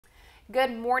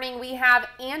Good morning. We have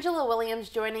Angela Williams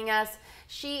joining us.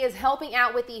 She is helping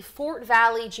out with the Fort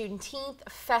Valley Juneteenth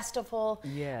Festival.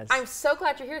 Yes. I'm so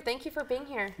glad you're here. Thank you for being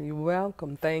here. You're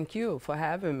welcome. Thank you for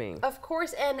having me. Of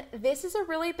course, and this is a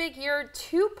really big year.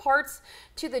 2 parts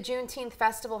to the Juneteenth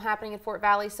Festival happening in Fort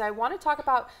Valley. So I want to talk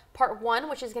about part 1,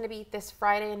 which is going to be this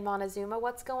Friday in Montezuma.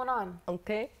 What's going on?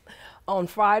 Okay. On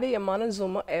Friday in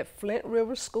Montezuma at Flint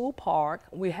River School Park,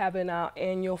 we're having our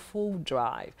annual food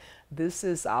drive. This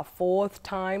is our 4th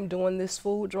time doing this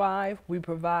food drive. We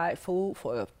provide food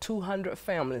for 200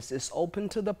 families. It's open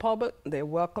to the public. They're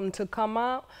welcome to come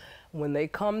out. When they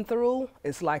come through,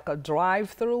 it's like a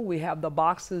drive-through. We have the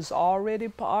boxes already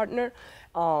prepared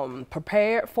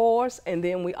for us, and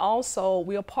then we are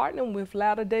partnering with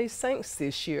Latter-day Saints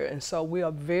this year, and so we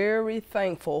are very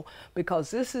thankful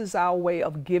because this is our way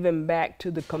of giving back to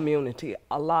the community.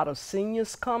 A lot of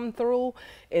seniors come through,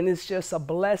 and it's just a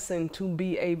blessing to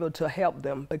be able to help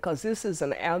them because this is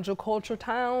an agriculture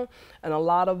town, and a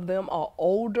lot of them are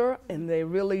older and they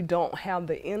really don't have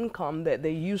the income that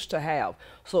they used to have.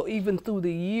 So even through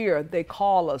the year, they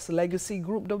call us Legacy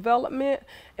Group Development,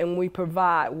 and we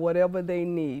provide whatever they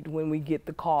need when we get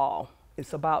the call.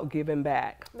 It's about giving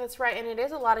back. That's right, and it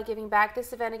is a lot of giving back.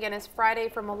 This event, again, is Friday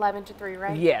from 11 to 3,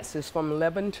 right? Yes, it's from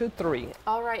 11 to 3.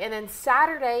 All right, and then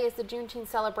Saturday is the Juneteenth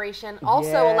celebration,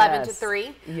 also 11 to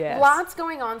 3. Yes. Lots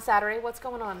going on Saturday. What's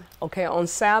going on? Okay, on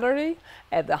Saturday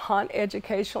at the Hunt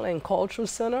Educational and Cultural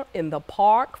Center in the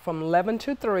park from 11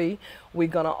 to 3, we're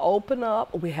going to open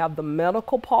up. We have the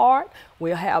medical part.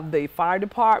 We'll have the fire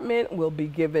department. We'll be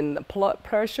giving the blood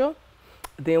pressure.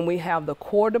 Then we have the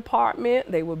core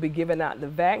department. They will be giving out the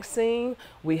vaccine.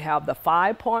 We have the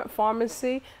 5-point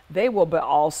pharmacy. They will be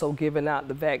also giving out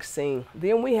the vaccine.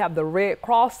 Then we have the Red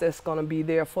Cross that's going to be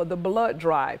there for the blood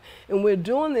drive. And we're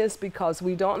doing this because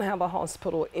we don't have a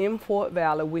hospital in Fort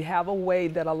Valley. We have a way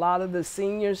that a lot of the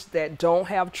seniors that don't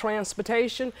have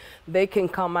transportation, they can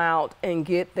come out and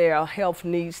get their health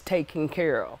needs taken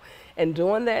care of. And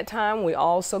during that time, we're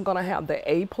also going to have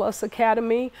the A+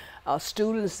 Academy.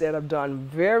 Students that have done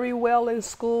very well in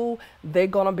school, they're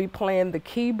going to be playing the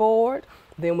keyboard.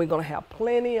 Then we're going to have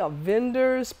plenty of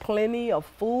vendors, plenty of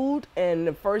food, and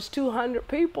the first 200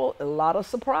 people, a lot of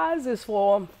surprises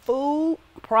for them. Food,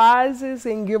 prizes,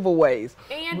 and giveaways.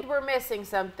 And we're missing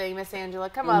something, Miss Angela.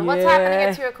 Come on, what's happening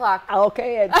at 2 o'clock?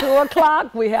 Okay, at 2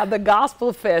 o'clock, we have the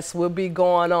Gospel Fest will be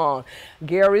going on.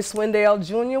 Gary Swindell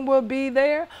Jr. will be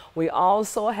there. We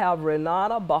also have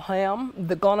Renata Baham,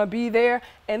 they're going to be there.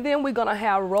 And then we're going to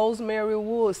have Rosemary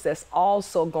Woods that's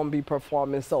also going to be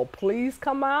performing. So please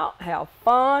come out, have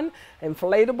fun,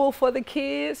 inflatable for the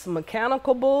kids,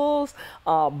 mechanical bulls,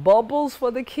 bubbles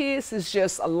for the kids. It's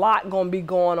just a lot going to be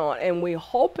going on. And we're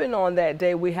hoping on that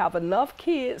day we have enough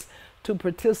kids to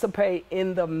participate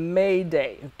in the May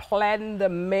Day, planting the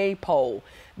maypole.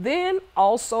 Then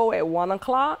also at 1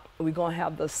 o'clock, we're going to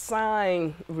have the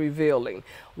sign revealing.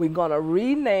 We're going to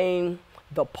rename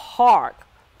the park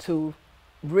to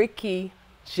Ricky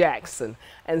Jackson,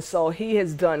 and so he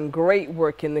has done great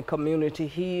work in the community.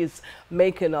 He is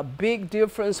making a big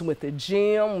difference with the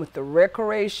gym, with the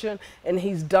recreation, and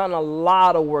he's done a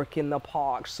lot of work in the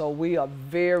park. So we are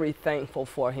very thankful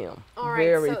for him. All right,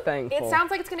 very so thankful. It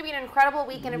sounds like it's going to be an incredible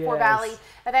weekend in Fort Valley.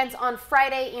 Events on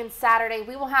Friday and Saturday.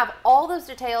 We will have all those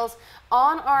details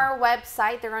on our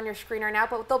website. They're on your screen right now,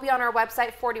 but they'll be on our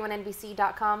website,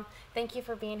 41nbc.com. Thank you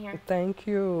for being here. Thank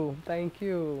you. Thank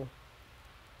you.